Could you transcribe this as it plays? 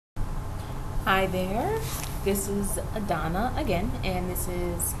Hi there, this is Adana again, and this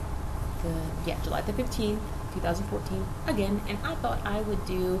is July the 15th, 2014 again, and I thought I would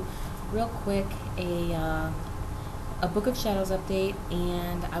do real quick a Book of Shadows update,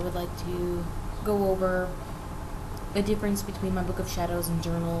 and I would like to go over the difference between my Book of Shadows and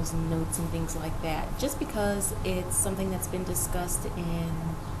journals and notes and things like that, just because it's something that's been discussed in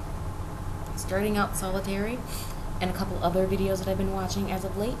Starting Out Solitary and a couple other videos that I've been watching as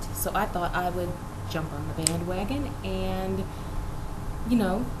of late. So I thought I would jump on the bandwagon and,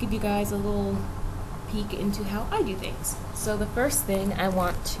 give you guys a little peek into how I do things. So the first thing I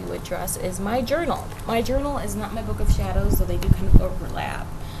want to address is my journal. My journal is not my Book of Shadows, so they do kind of overlap.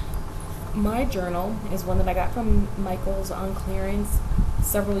 My journal is one that I got from Michael's on clearance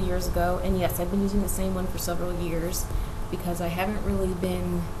several years ago, and yes, I've been using the same one for several years because I haven't really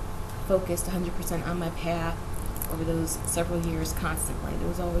been focused 100% on my path over those several years constantly. There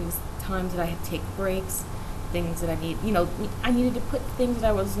was always times that I had to take breaks, things that I needed to put things that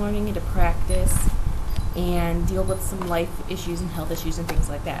I was learning into practice and deal with some life issues and health issues and things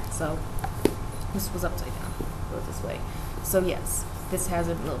like that. So this was upside down, go this way. So yes, this has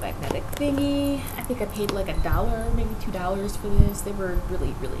a little magnetic thingy. I think I paid like $1, maybe $2 for this. They were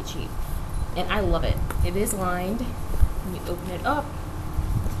really, really cheap. And I love it. It is lined. When you open it up,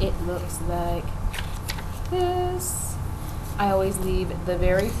 it looks like this. I always leave the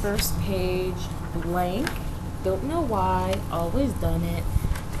very first page blank. Don't know why, always done it.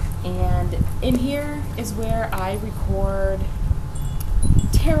 And in here is where I record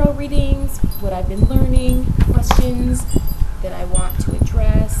tarot readings, what I've been learning, questions that I want to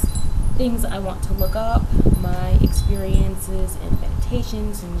address, things I want to look up, my experiences and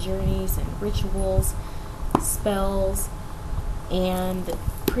meditations and journeys and rituals, spells, and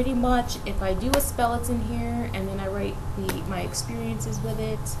pretty much if I do a spell, it's in here, and then I write my experiences with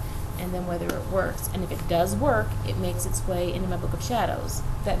it, and then whether it works. And if it does work, it makes its way into my Book of Shadows.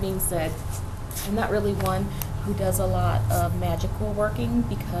 That being said, I'm not really one who does a lot of magical working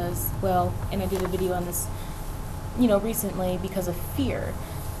because, and I did a video on this, recently because of fear.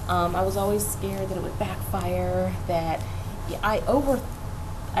 I was always scared that it would backfire, that I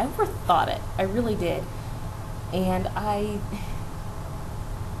overthought it. I really did. And I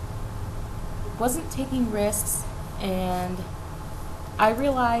wasn't taking risks, and I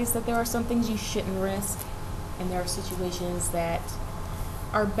realized that there are some things you shouldn't risk, and there are situations that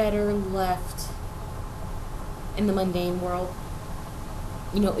are better left in the mundane world.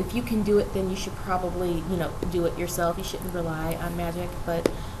 If you can do it, then you should probably, do it yourself. You shouldn't rely on magic, but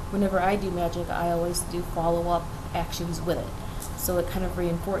whenever I do magic, I always do follow-up actions with it, so it kind of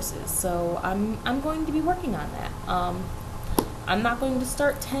reinforces. So I'm going to be working on that. I'm not going to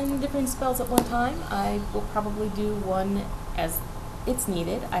start 10 different spells at one time. I will probably do one as it's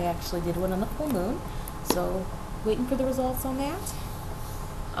needed. I actually did one on the full moon, so waiting for the results on that.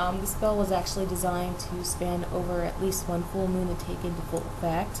 The spell was actually designed to span over at least one full moon to take into full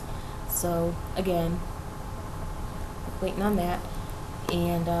effect. So again, waiting on that.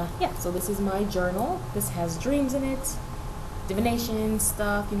 And so this is my journal. This has dreams in it, divination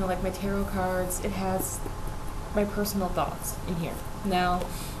stuff, like my tarot cards. It has my personal thoughts in here. Now,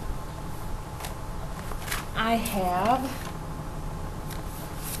 I have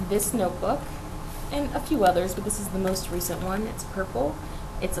this notebook and a few others, but this is the most recent one. It's purple.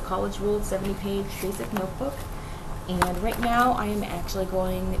 It's a college ruled 70-page basic notebook. And right now I am actually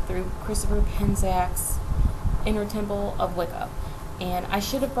going through Christopher Penczak's Inner Temple of Wicca. And I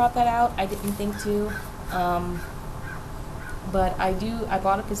should have brought that out. I didn't think to. But I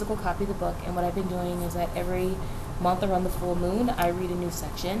bought a physical copy of the book, and what I've been doing is that every month around the full moon, I read a new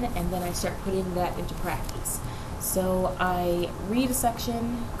section, and then I start putting that into practice. So I read a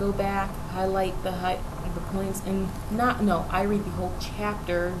section, go back, highlight the points, and I read the whole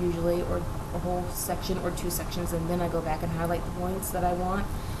chapter usually, or a whole section or two sections, and then I go back and highlight the points that I want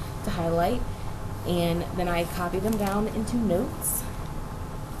to highlight, and then I copy them down into notes,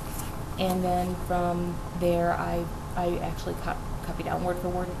 and then from there I actually copy down word for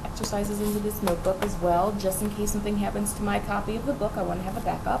word exercises into this notebook as well, just in case something happens to my copy of the book. I want to have a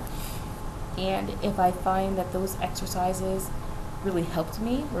backup. And if I find that those exercises really helped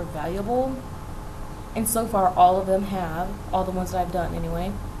me, were valuable, and so far all of them have, all the ones that I've done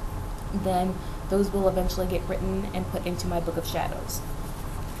anyway, then those will eventually get written and put into my Book of Shadows.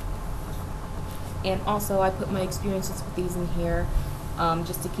 And also I put my experiences with these in here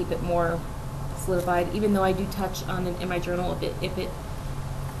just to keep it more solidified, even though I do touch on it in my journal. If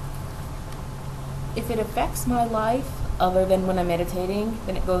it affects my life, other than when I'm meditating,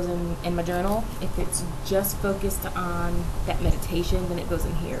 then it goes in my journal. If it's just focused on that meditation, then it goes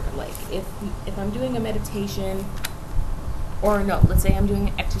in here. Like if I'm doing a meditation, or no, let's say I'm doing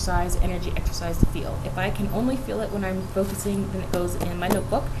an exercise, energy exercise to feel. If I can only feel it when I'm focusing, then it goes in my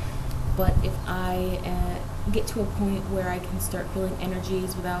notebook. But if I get to a point where I can start feeling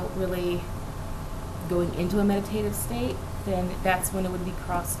energies without really going into a meditative state, then that's when it would be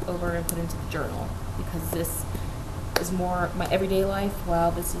crossed over and put into the journal, because this is more my everyday life,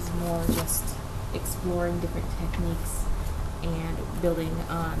 while this is more just exploring different techniques and building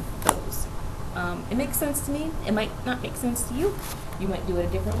on those. It makes sense to me. It might not make sense to you. You might do it a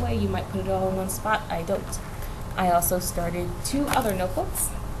different way. You might put it all in one spot. I don't. I also started 2 other notebooks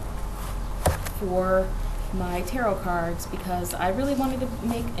for my tarot cards because I really wanted to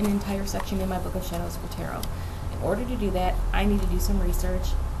make an entire section in my Book of Shadows for tarot. In order to do that, I need to do some research.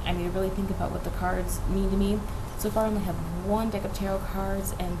 I need to really think about what the cards mean to me. So far I only have 1 deck of tarot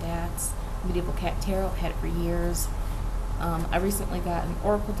cards, and that's Medieval Cat Tarot. I've had it for years. I recently got an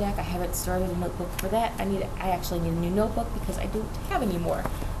Oracle deck. I haven't started a notebook for that. I actually need a new notebook because I don't have any more.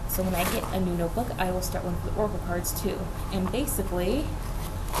 So when I get a new notebook, I will start one for the Oracle cards too. And basically,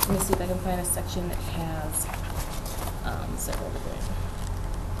 let me see if I can find a section that has several different.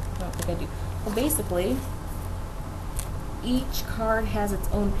 I don't think I do. Well, basically, each card has its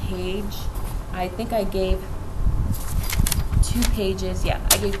own page. I think I gave 2 pages. Yeah,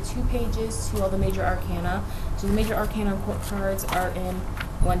 I gave 2 pages to all the major arcana. So the major arcana and court cards are in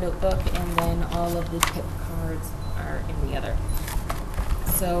one notebook, and then all of the tip cards are in the other.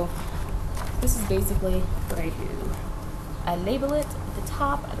 So this is basically what I do. I label it at the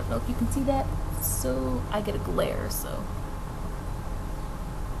top. I don't know if you can see that. So I get a glare. So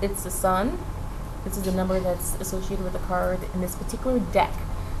it's the sun. This is the number that's associated with the card in this particular deck.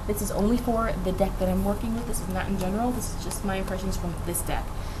 This is only for the deck that I'm working with. This is not in general. This is just my impressions from this deck.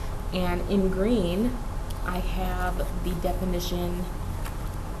 And in green, I have the definition,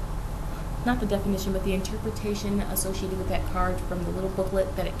 not the definition, but the interpretation associated with that card from the little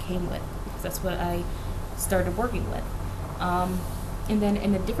booklet that it came with, because that's what I started working with. And then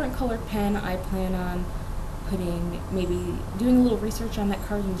in a different colored pen, I plan on maybe doing a little research on that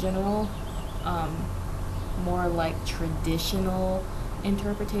card in general, more like traditional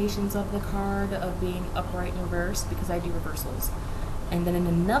interpretations of the card, of being upright and reversed, because I do reversals. And then in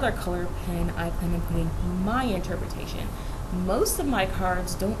another color pen, I plan on putting my interpretation. Most of my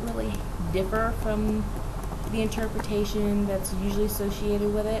cards don't really differ from the interpretation that's usually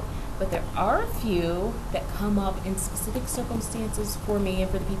associated with it, but there are a few that come up in specific circumstances for me and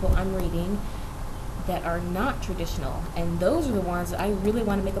for the people I'm reading that are not traditional. And those are the ones that I really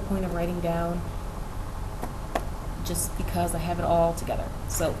want to make a point of writing down, just because I have it all together.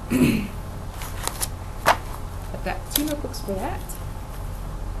 So I've got 2 notebooks for that.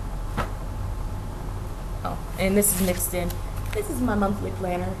 Oh, and this is mixed in. This is my monthly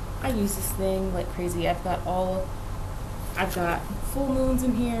planner. I use this thing like crazy. I've got full moons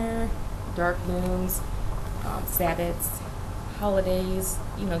in here, dark moons, Sabbaths, holidays,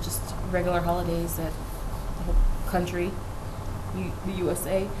 just regular holidays that the whole country, the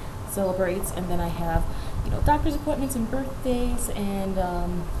USA, celebrates. And then I have, doctor's appointments and birthdays and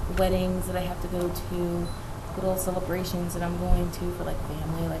weddings that I have to go to, little celebrations that I'm going to for like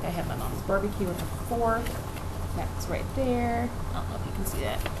family. Like I have my mom's barbecue on the 4th. That's right there. I don't know if you can see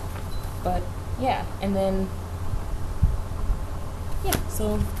that. But yeah, and then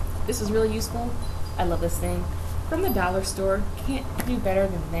so this is really useful. I love this thing. From the dollar store, can't do better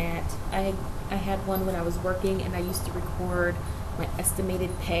than that. I had one when I was working, and I used to record my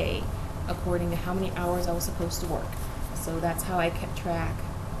estimated pay according to how many hours I was supposed to work. So that's how I kept track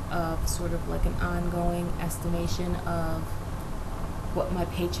of sort of like an ongoing estimation of what my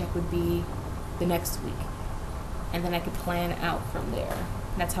paycheck would be the next week. And then I could plan out from there.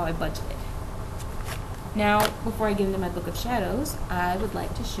 That's how I budgeted. Now, before I get into my Book of Shadows, I would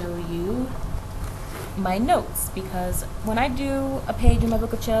like to show you my notes, because when I do a page in my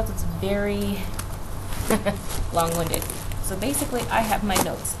Book of Shadows, it's very long-winded. So basically, I have my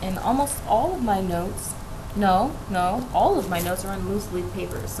notes, and almost all of my notes, all of my notes are on loose leaf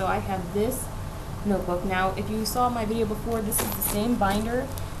paper. So I have this notebook. Now, if you saw my video before, this is the same binder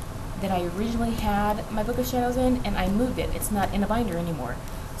that I originally had my Book of Shadows in, and I moved it. It's not in a binder anymore.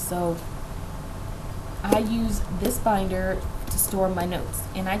 So I use this binder to store my notes.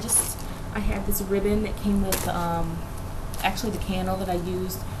 And I had this ribbon that came with actually the candle that I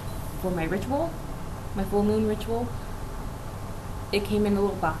used for my ritual, my full moon ritual. It came in a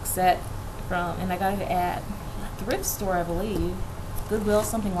little box set and I got it at a thrift store, I believe, Goodwill,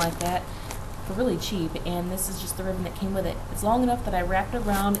 something like that. for really cheap, and this is just the ribbon that came with it. It's long enough that I wrapped it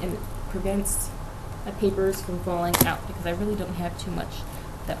around and it prevents my papers from falling out, because I really don't have too much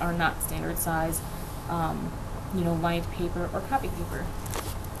that are not standard size, lined paper or copy paper.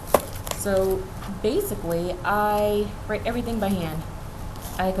 So basically, I write everything by hand.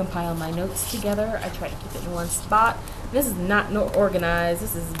 I compile my notes together. I try to keep it in one spot. This is not organized.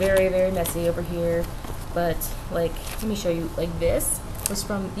 This is very, very messy over here. But like, let me show you. Like, this was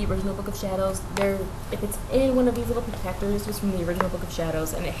from the original Book of Shadows. If it's in one of these little protectors, this was from the original Book of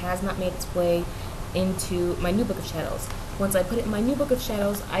Shadows, and it has not made its way into my new Book of Shadows. Once I put it in my new Book of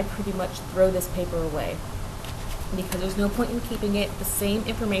Shadows, I pretty much throw this paper away, because there's no point in keeping it. The same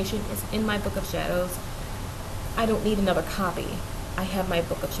information is in my Book of Shadows. I don't need another copy. I have my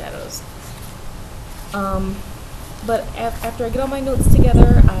Book of Shadows. But after I get all my notes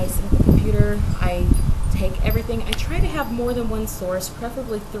together, I sit at the computer, I take everything. I try to have more than one source,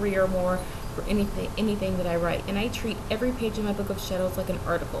 preferably 3 or more, for anything that I write. And I treat every page in my Book of Shadows like an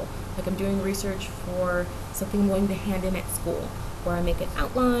article, like I'm doing research for something I'm going to hand in at school, where I make an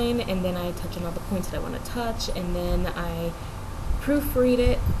outline, and then I touch on all the points that I want to touch, and then I proofread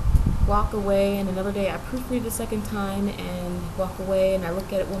it, walk away, and another day I proofread the second time and walk away, and I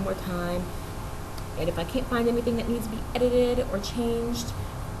look at it one more time. And if I can't find anything that needs to be edited or changed,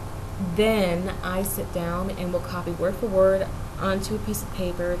 then I sit down and will copy word for word onto a piece of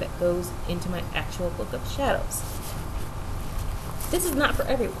paper that goes into my actual Book of Shadows. This is not for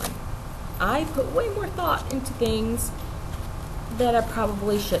everyone. I put way more thought into things that I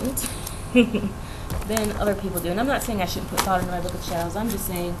probably shouldn't than other people do. And I'm not saying I shouldn't put thought into my Book of Shadows. I'm just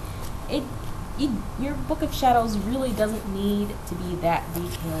saying your Book of Shadows really doesn't need to be that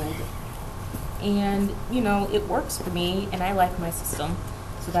detailed. And, it works for me, and I like my system,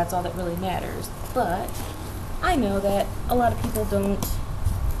 so that's all that really matters. But I know that a lot of people don't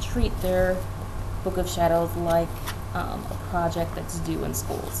treat their Book of Shadows like a project that's due in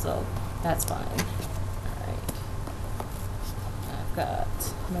school, so that's fine. Alright. I've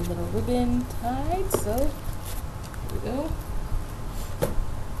got my little ribbon tied, so here we go.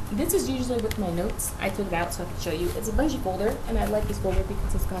 This is usually with my notes. I took it out so I could show you. It's a bungee folder, and I like this folder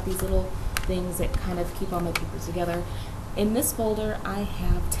because it's got these little things that kind of keep all my papers together. In this folder, I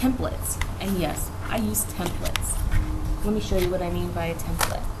have templates, and yes, I use templates. Let me show you what I mean by a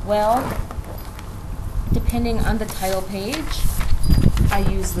template. Well, depending on the title page, I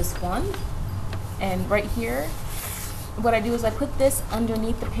use this one, and right here, what I do is I put this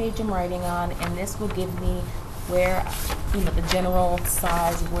underneath the page I'm writing on, and this will give me where, the general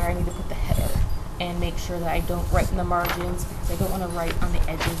size of where I need to put the header, and make sure that I don't write in the margins, because I don't want to write on the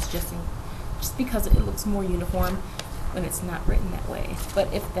edges just because it looks more uniform when it's not written that way.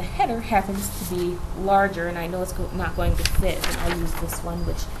 But if the header happens to be larger and I know it's not going to fit, then I use this one,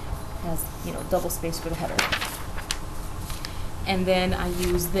 which has, double space for the header. And then I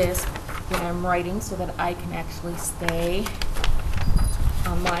use this when I'm writing so that I can actually stay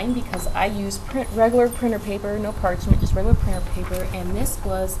online, because I use regular printer paper, no parchment, just regular printer paper, and this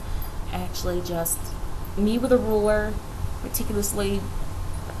was actually just me with a ruler, meticulously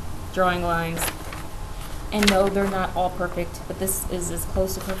drawing lines. And no, they're not all perfect, but this is as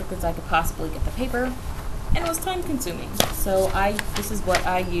close to perfect as I could possibly get the paper, and it was time consuming. So this is what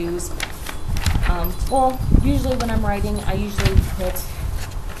I use. Well, usually when I'm writing, I usually put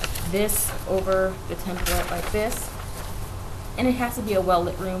this over the template like this, and it has to be a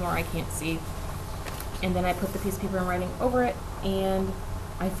well-lit room or I can't see. And then I put the piece of paper I'm writing over it, and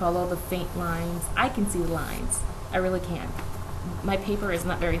I follow the faint lines. I can see the lines. I really can. My paper is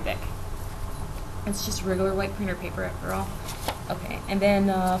not very thick. It's just regular white printer paper after all. Okay, and then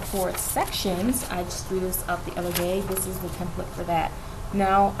for sections, I just threw this up the other day. This is the template for that.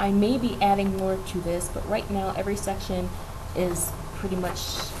 Now, I may be adding more to this, but right now every section is pretty much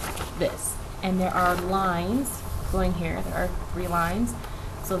this. And there are lines going here. There are 3 lines.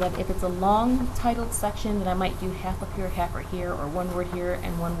 So that if it's a long titled section, then I might do half up here, half right here, or 1 word here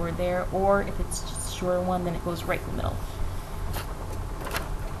and 1 word there. Or if it's just a shorter one, then it goes right in the middle.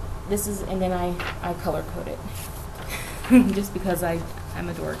 And then I color code it. Just because I'm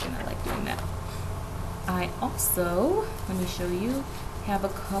a dork and I like doing that. I also, let me show you, have a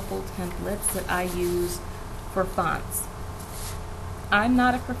couple templates that I use for fonts. I'm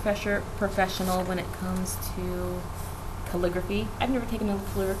not a professional when it comes to calligraphy. I've never taken a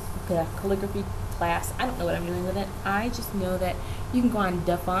calligraphy class. I don't know what I'm doing with it. I just know that you can go on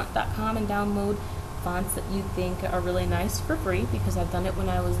defont.com and download fonts that you think are really nice for free, because I've done it when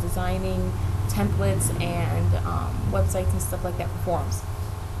I was designing templates and websites and stuff like that for forums.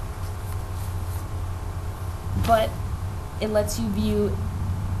 But it lets you view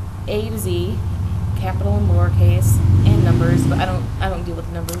A to Z, capital and lowercase, and numbers, but I don't deal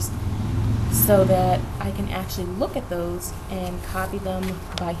with numbers, so that I can actually look at those and copy them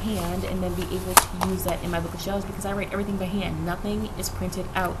by hand and then be able to use that in my Book of Shadows, because I write everything by hand. Nothing is printed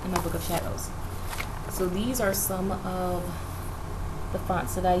out in my Book of Shadows. So these are some of the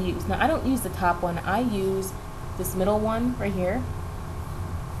fonts that I use. Now I don't use the top one. I use this middle one right here,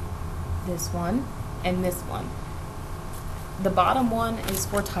 this one, and this one. The bottom one is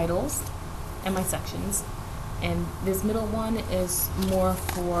for titles and my sections, and this middle one is more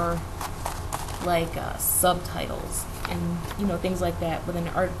for like subtitles and things like that within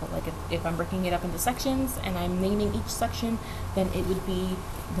an article. Like if I'm breaking it up into sections and I'm naming each section, then it would be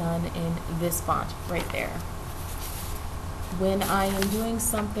done in this font right there. When I am doing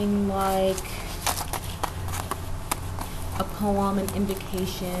something like a poem, an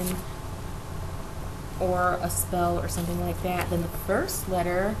invocation, or a spell or something like that, then the first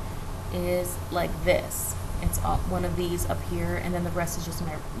letter is like this. It's one of these up here, and then the rest is just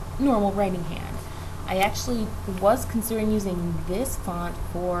my normal writing hand. I actually was considering using this font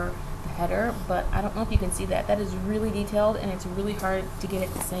for the header, but I don't know if you can see that. That is really detailed, and it's really hard to get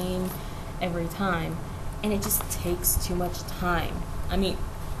it the same every time, and it just takes too much time. I mean,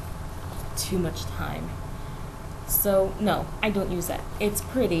 too much time. So no, I don't use that. It's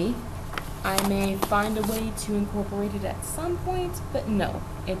pretty. I may find a way to incorporate it at some point, but no,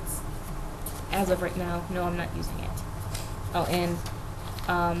 it's, as of right now, no, I'm not using it. Oh, and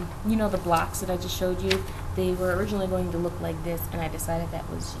the blocks that I just showed you, they were originally going to look like this, and I decided that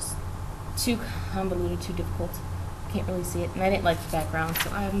was just too convoluted, too difficult. Can't really see it, and I didn't like the background, so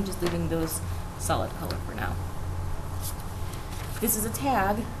I'm just leaving those solid color for now. This is a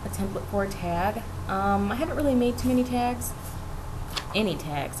tag, a template for a tag. I haven't really made too many tags. Any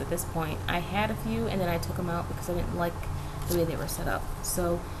tags at this point. I had a few and then I took them out because I didn't like the way they were set up.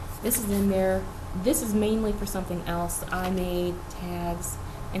 So this is in there. This is mainly for something else. I made tags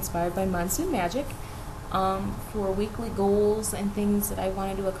inspired by Monsoon Magic for weekly goals and things that I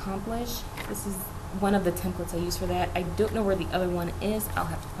wanted to accomplish. This is one of the templates I use for that. I don't know where the other one is. I'll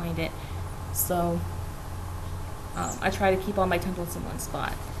have to find it. So I try to keep all my templates in one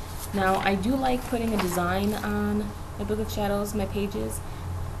spot. Now I do like putting a design on my Book of Shadows, my pages.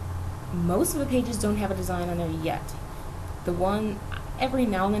 Most of the pages don't have a design on there yet. The one, every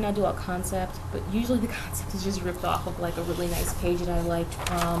now and then I do a concept, but usually the concept is just ripped off of like a really nice page that I like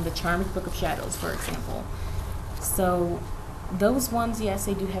from the Charmed Book of Shadows, for example. So those ones, yes,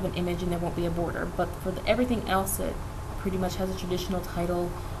 they do have an image and there won't be a border, but for everything else that pretty much has a traditional title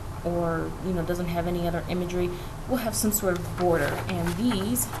or doesn't have any other imagery, will have some sort of border. And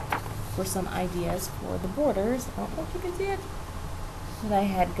these were some ideas for the borders. I don't know if you can see it, that I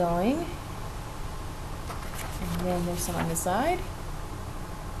had going. And then there's some on the side.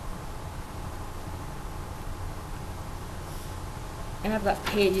 And I've got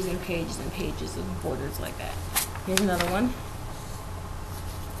pages and pages and pages of borders like that. Here's another one.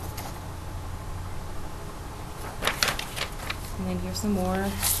 And then here's some more.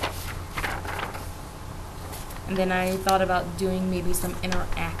 And then I thought about doing maybe some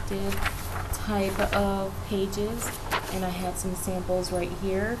interactive type of pages. And I had some samples right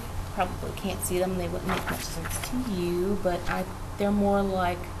here. Probably can't see them, they wouldn't make much sense to you, but they're more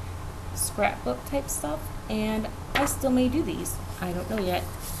like scrapbook type stuff, and I still may do these. I don't know yet.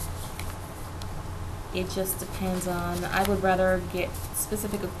 It just depends on, I would rather get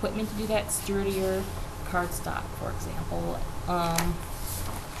specific equipment to do that, sturdier cardstock, for example,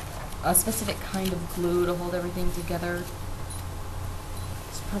 a specific kind of glue to hold everything together.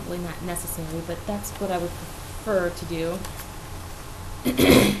 It's probably not necessary, but that's what I would prefer to do.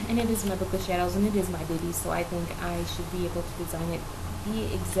 And it is my Book of Shadows, and it is my baby, so I think I should be able to design it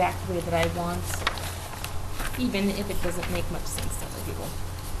the exact way that I want, even if it doesn't make much sense to other people.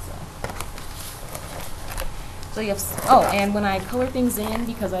 So yes. Oh, and when I color things in,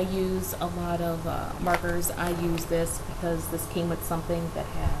 because I use a lot of markers, I use this because this came with something that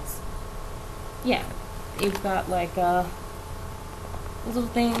has, yeah, it's got like little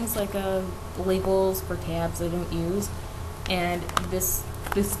things like labels for tabs I don't use, and this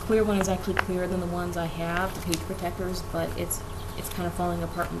clear one is actually clearer than the ones I have, the page protectors, but it's kind of falling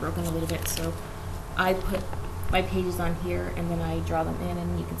apart and broken a little bit, so I put my pages on here and then I draw them in,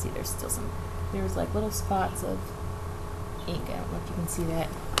 and you can see there's still there's like little spots of ink. I don't know if you can see that,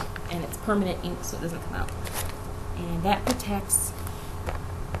 and it's permanent ink, so it doesn't come out, and that protects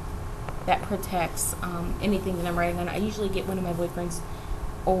anything that I'm writing on. I usually get one of my boyfriend's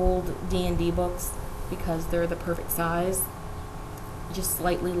old D&D books because they're the perfect size, just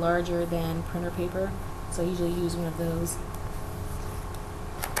slightly larger than printer paper, so I usually use one of those.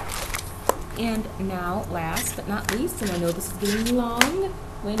 And now, last but not least, and I know this is getting long,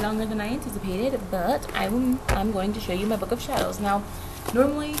 way longer than I anticipated, but I'm going to show you my Book of Shadows. Now,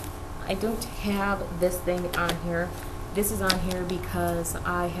 normally I don't have this thing on here. This is on here because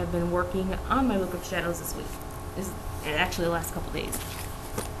I have been working on my Book of Shadows this week. Actually the last couple days.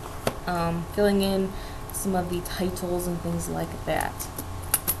 Filling in some of the titles and things like that.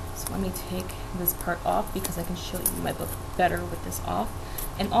 So let me take this part off because I can show you my book better with this off.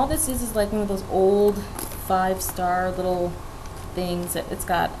 And all this is like one of those old 5-star little things that it's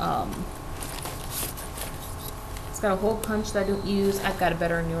got a hole punch that I don't use. I've got a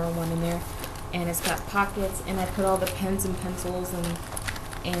better newer one in there, and it's got pockets, and I put all the pens and pencils and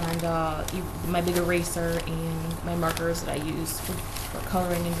my big eraser and my markers that I use for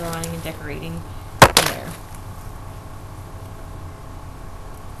coloring and drawing and decorating in there.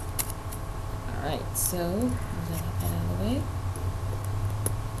 Alright, so get that out of the way.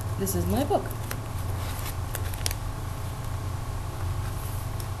 This is my book.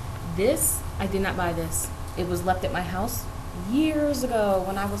 This, I did not buy this. It was left at my house years ago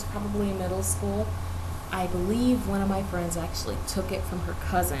when I was probably in middle school. I believe one of my friends actually took it from her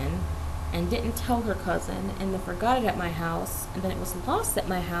cousin and didn't tell her cousin, and then forgot it at my house, and then it was lost at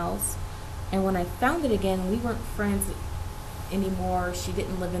my house, and when I found it again, we weren't friends anymore. She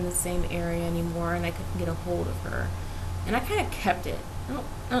didn't live in the same area anymore, and I couldn't get a hold of her. And I kind of kept it. I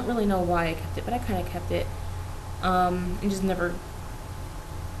don't really know why I kept it, but I kind of kept it. And just never,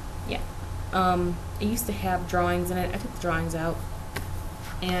 yeah. It used to have drawings in it. I took the drawings out.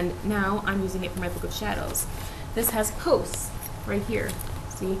 And now I'm using it for my Book of Shadows. This has posts right here,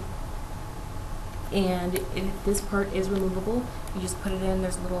 see? And this part is removable. You just put it in,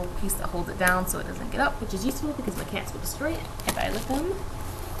 there's a little piece that holds it down so it doesn't get up, which is useful because my cats will destroy it if I let them.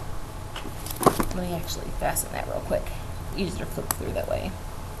 Let me actually fasten that real quick. Easier to flip through that way.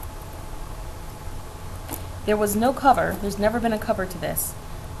 There was no cover. There's never been a cover to this.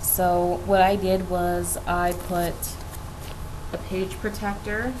 So what I did was I put a page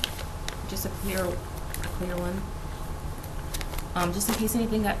protector, just a clear one, just in case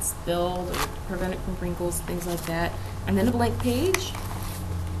anything got spilled or prevent it from wrinkles, things like that. And then a blank page.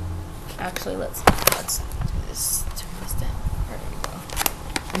 Actually, let's do this. Turn this down. There we go.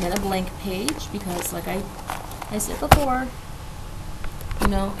 And then a blank page because, like I said before, you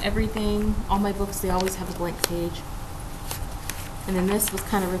know, everything, all my books, they always have a blank page. And then this was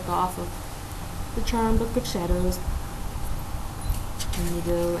kind of ripped off of the Charm Book of Shadows. And you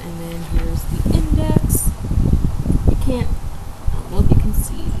go, and then here's the index. You can't, I don't know if you can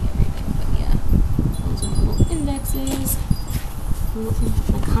see everything, but yeah. Those are little indexes.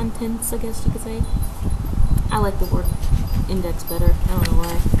 My contents, I guess you could say. I like the word index better. I don't know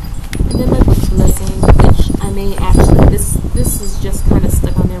why. And then my book blessing, which I may actually, this is just kind of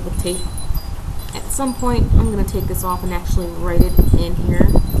stuck on there with tape. At some point, I'm going to take this off and actually write it in here.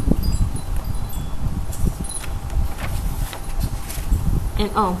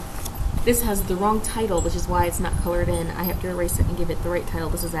 And oh, this has the wrong title, which is why it's not colored in. I have to erase it and give it the right title.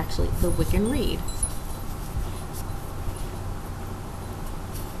 This is actually The Wiccan Reed.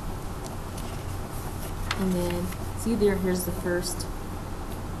 And then, see there, here's the first,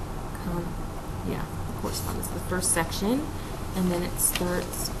 correspondence, the first section. And then it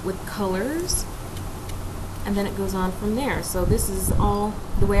starts with colors. And then it goes on from there. So this is all,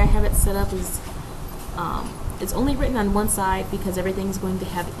 the way I have it set up is, it's only written on one side because everything's going to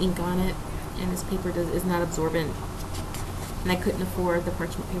have ink on it, and this paper is not absorbent. And I couldn't afford the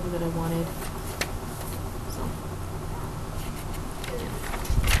parchment paper that I wanted. So, yeah.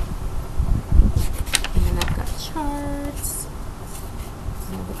 And then I've got charts,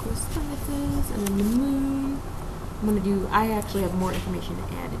 and all the correspondences, and then the moon. I actually have more information to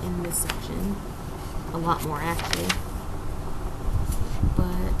add in this section. A lot more, actually.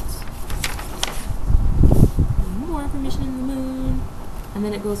 But more information in the moon, and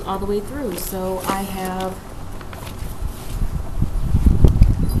then it goes all the way through. So I have,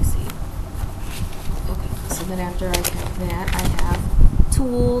 let me see. Okay, so then after I have that, I have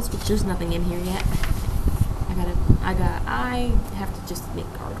tools, which there's nothing in here yet. I have to just make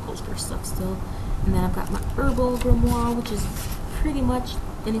articles for stuff still. And then I've got my herbal grimoire, which is pretty much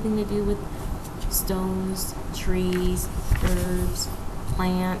anything to do with stones, trees, herbs,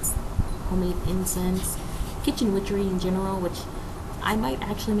 plants, homemade incense, kitchen witchery in general, which I might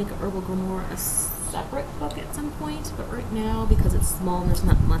actually make a herbal grimoire a separate book at some point, but right now, because it's small and there's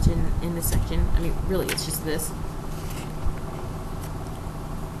not much in this section, I mean, really, it's just this.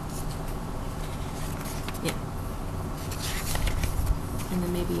 Yeah. And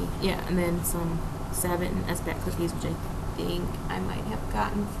then maybe, yeah, and then some Sabbath and Esbat cookies, which I think I might have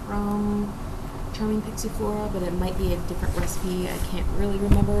gotten from Charming Pixie Flora, but it might be a different recipe. I can't really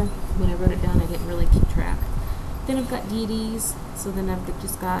remember. When I wrote it down, I didn't really keep track. Then I've got deities, so then I've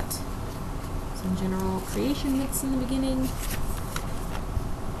just got some general creation myths in the beginning.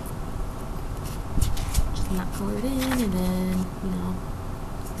 Just not colored in, and then, you know,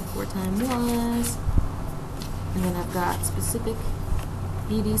 before time was. And then I've got specific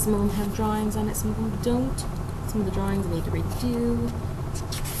deities. Some of them have drawings on it, some of them don't. Some of the drawings I need to redo.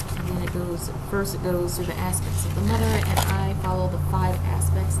 And then it goes through the aspects of the mother, and I follow the 5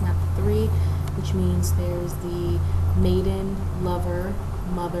 aspects, not the 3, which means there's the maiden, lover,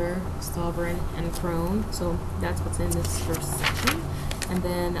 mother, sovereign, and crone. So that's what's in this first section. And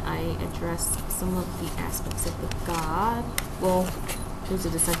then I address some of the aspects of the god. Well, there's a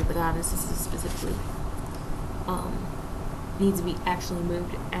descent of the goddess. This is specifically needs to be actually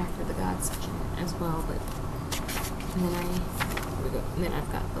moved after the god section as well. But and then here we go. And then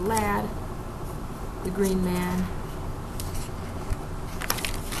I've got the lad, the green man,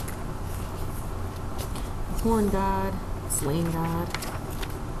 the horn god, slain god,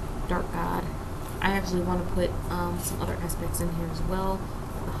 dark god. I actually want to put some other aspects in here as well.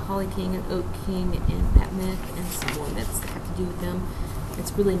 The Holly King and Oak King and that myth, and some more myths that have to do with them.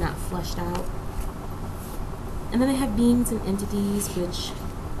 It's really not fleshed out. And then I have beings and entities, which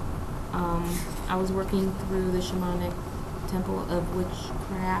I was working through the Shamanic Temple of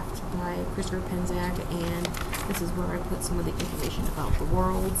Witchcraft by Christopher Penzak, and this is where I put some of the information about the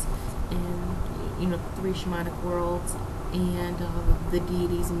worlds, and, you know, 3 shamanic worlds, and the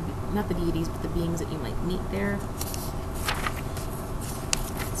deities, and not the deities, but the beings that you might meet there.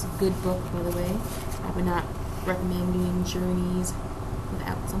 It's a good book, by the way. I would not recommend doing journeys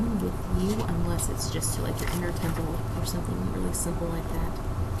without someone with you, unless it's just to like your inner temple or something really simple like that.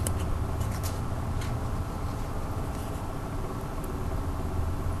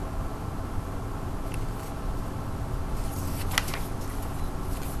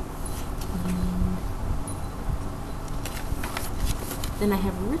 Then I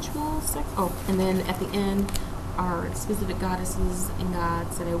have ritual and then at the end are specific goddesses and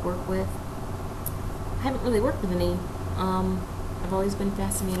gods that I work with. I haven't really worked with any. I've always been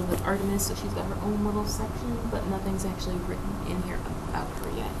fascinated with Artemis, so she's got her own little section, but nothing's actually written in here about her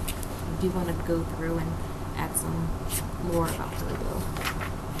yet. I do want to go through and add some lore about her, though.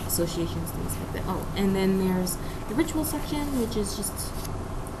 Associations, things like that. Oh, and then there's the ritual section, which is just,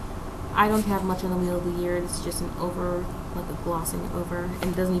 I don't have much on the Wheel of the Year. It's just an over, like a glossing over,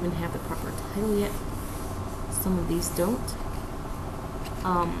 and it doesn't even have the proper title yet. Some of these don't.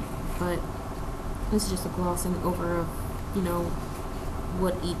 But this is just a glossing over of, you know,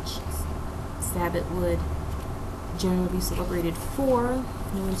 what each Sabbath would generally be celebrated for.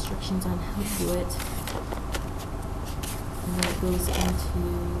 No instructions on how to do it. And then it goes into,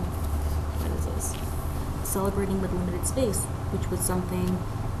 what is this? Celebrating with limited space, which was something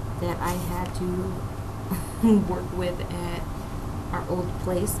that I had to work with at our old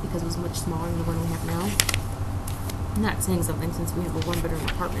place because it was much smaller than the one we have now. I'm not saying something since we have a 1-bedroom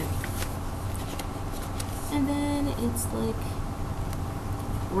apartment. And then it's like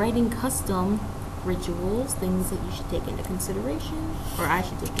writing custom rituals, things that you should take into consideration, or I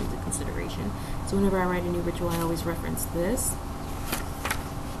should take into consideration. So whenever I write a new ritual, I always reference this.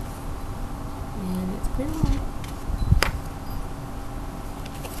 And it's pretty long.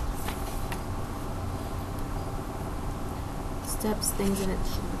 Steps, things that it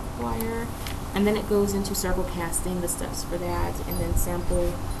should require. And then it goes into circle casting, the steps for that, and then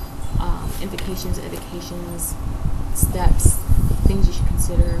sample invocations, evocations, steps, things you should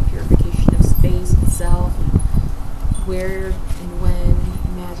consider, purification of space itself, where and when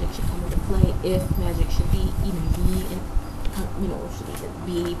magic should come into play, if magic should even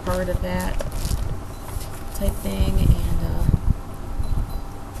be part of that type thing, and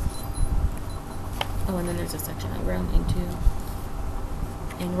and then there's a section I round into.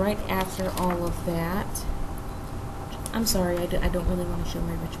 And right after all of that, I'm sorry, I don't really want to show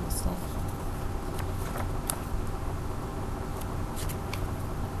my ritual stuff.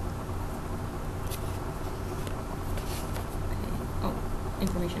 Okay. Oh,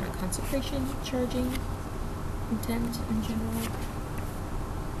 information on consecration, charging, intent in general.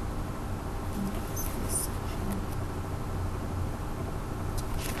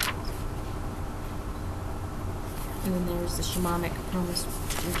 And then there's the shamanic promise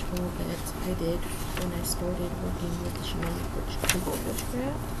ritual that I did when I started working with the shamanic temple of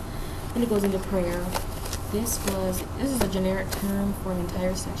witchcraft. And it goes into prayer. This is a generic term for an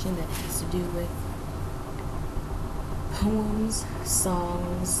entire section that has to do with poems,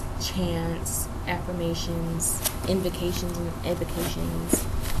 songs, chants, affirmations, invocations and evocations,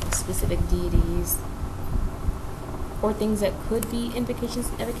 specific deities, or things that could be invocations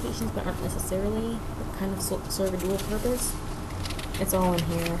and evocations but aren't necessarily, but kind of serve a dual purpose. It's all in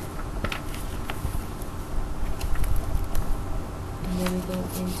here. And then we go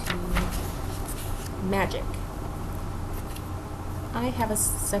into magic. I have a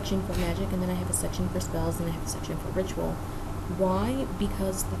section for magic, and then I have a section for spells, and I have a section for ritual. Why?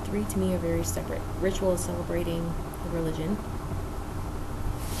 Because the three to me are very separate. Ritual is celebrating the religion,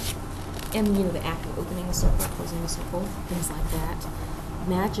 and you know, the act of opening a circle, closing a circle, things like that.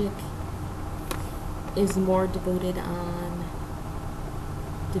 Magic is more devoted on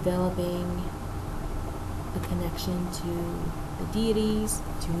developing a connection to the deities,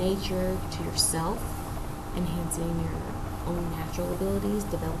 to nature, to yourself, enhancing your own natural abilities,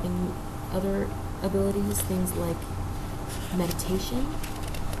 developing other abilities, things like meditation,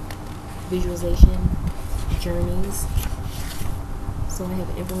 visualization, journeys. So I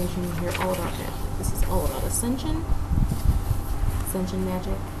have information in here all about that. This is all about ascension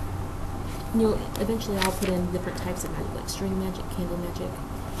magic. You know, eventually I'll put in different types of magic, like string magic, candle magic,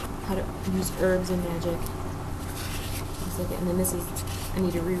 how to use herbs in magic. And then this is, I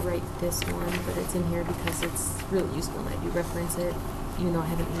need to rewrite this one, but it's in here because it's really useful and I do reference it, even though I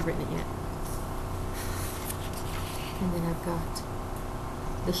haven't rewritten it yet. And then I've got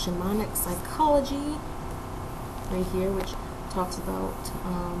the shamanic psychology right here, which talks about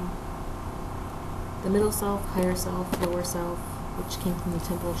the middle self, higher self, lower self, which came from the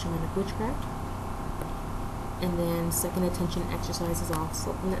Temple of Shamanic Witchcraft. And then second attention exercises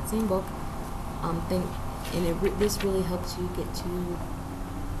also from that same book. This really helps you get to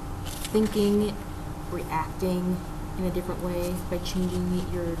thinking, reacting in a different way by changing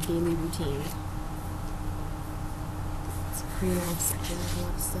your daily routine. It's a pretty long section, there's a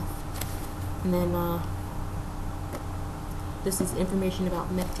lot of stuff. And then this is information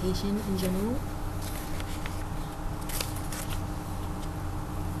about meditation in general.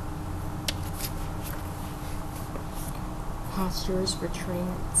 Postures for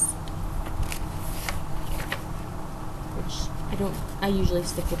trance, which I usually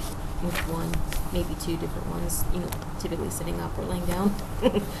stick with one, maybe two different ones, you know, typically sitting up or laying down.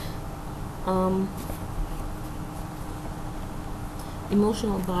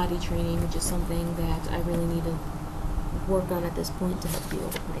 Emotional body training, which is something that I really need to work on at this point to help deal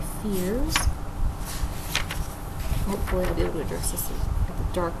with my fears. Hopefully I'll be able to address this at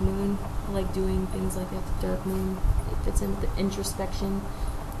the dark moon. I like doing things like at the dark moon. It fits in with the introspection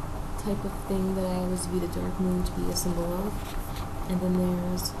type of thing that I always view the dark moon to be a symbol of. And then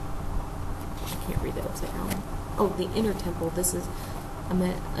there's, I can't read that upside down. Oh, the inner temple. This is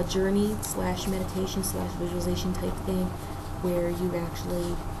a journey / meditation / visualization type thing where you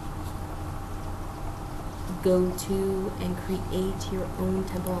actually go to and create your own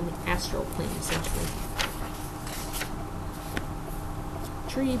temple on the astral plane, essentially.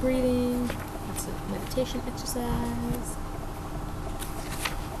 Tree breathing, that's a meditation exercise.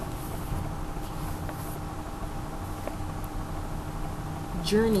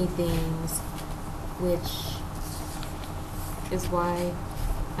 Journey things, which is why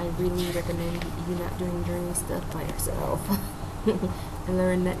I really recommend you not doing journey stuff by yourself. I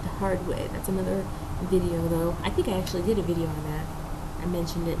learned that the hard way. That's another video though. I think I actually did a video on that. I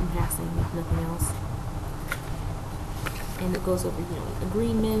mentioned it in passing, if nothing else. And it goes over, you know,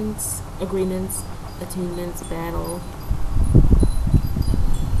 agreements, attunements, battle,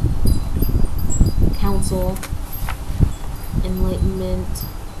 counsel, enlightenment,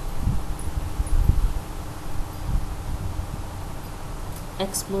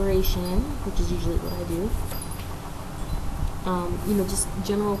 exploration, which is usually what I do. You know, just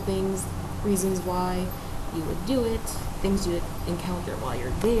general things, reasons why you would do it, things you would encounter while you're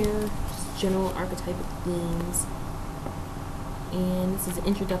there, just general archetypal themes. And this is an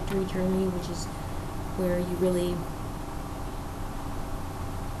introductory journey, which is where you really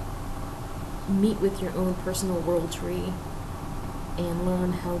meet with your own personal world tree and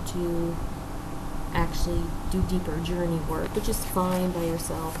learn how to actually do deeper journey work, which is fine by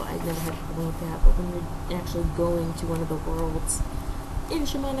yourself. I've never had a problem with that, but when you're actually going to one of the worlds in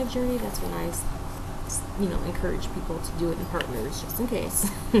shamanic journey, that's when I, you know, encourage people to do it in partners, just in case.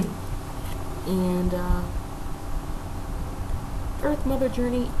 And Earth Mother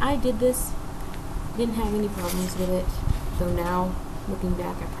journey, I did this, didn't have any problems with it, though now, looking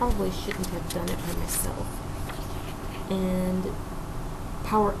back, I probably shouldn't have done it by myself. And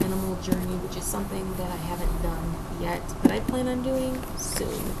Power Animal journey, which is something that I haven't done yet, but I plan on doing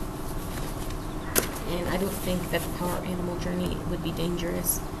soon. and I don't think that the power animal journey would be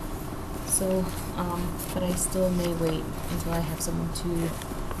dangerous. So, but I still may wait until I have someone to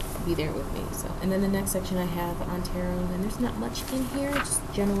be there with me. So, and then the next section I have on tarot, and there's not much in here, just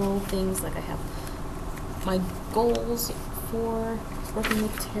general things like I have my goals for working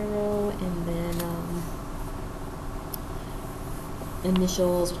with tarot, and then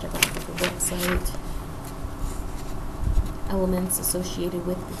initials, which I got off the website, elements associated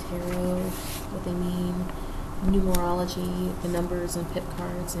with the tarot, what they mean, numerology, the numbers and pip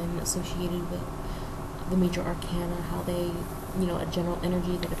cards, and associated with the major arcana, how they, you know, a general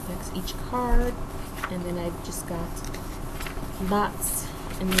energy that affects each card. And then I've just got lots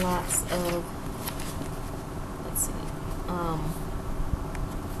and lots of, let's see,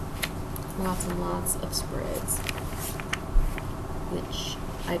 lots and lots of spreads, which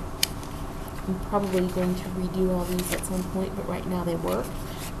I'm probably going to redo all these at some point, but right now they work.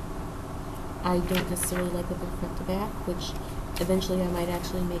 I don't necessarily like that they're front to back, which eventually I might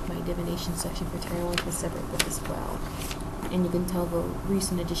actually make my divination section for tarot into a separate book as well. And you can tell the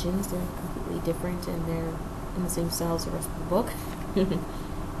recent editions, they're completely different, and they're in the same style as the rest of the book.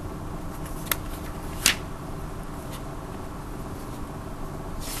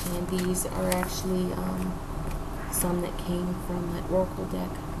 And these are actually some that came from that Oracle deck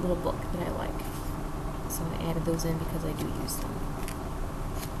little book that I like. So I added those in because I do use them.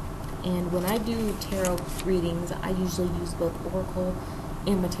 And when I do tarot readings, I usually use both Oracle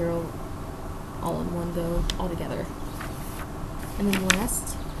and my tarot all in one go, all together. And then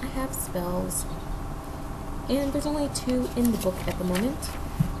last, I have spells. And there's only 2 in the book at the moment.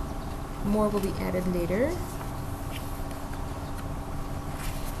 More will be added later.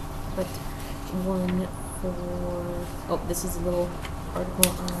 But one for, oh, this is a little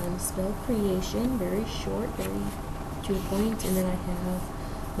article on spell creation, very short, very to the point. And then I have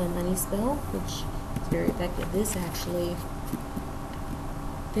my money spell, which is very effective. This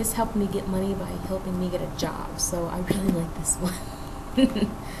helped me get money by helping me get a job, so I really like this one.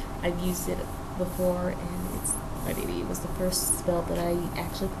 I've used it before, and it's my baby. It was the first spell that I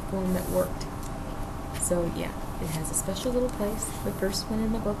actually performed that worked. So yeah, it has a special little place, the first one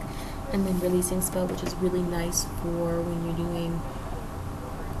in the book. And then releasing spell, which is really nice for when you're doing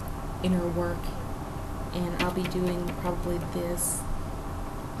inner work. And I'll be doing probably this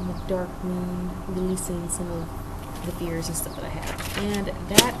on the dark moon, releasing some of the fears and stuff that I have. And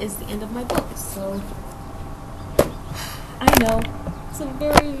that is the end of my book. So I know it's a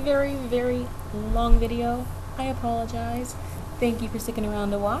very, very, very long video. I apologize. Thank you for sticking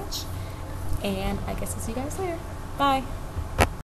around to watch. And I guess I'll see you guys later. Bye.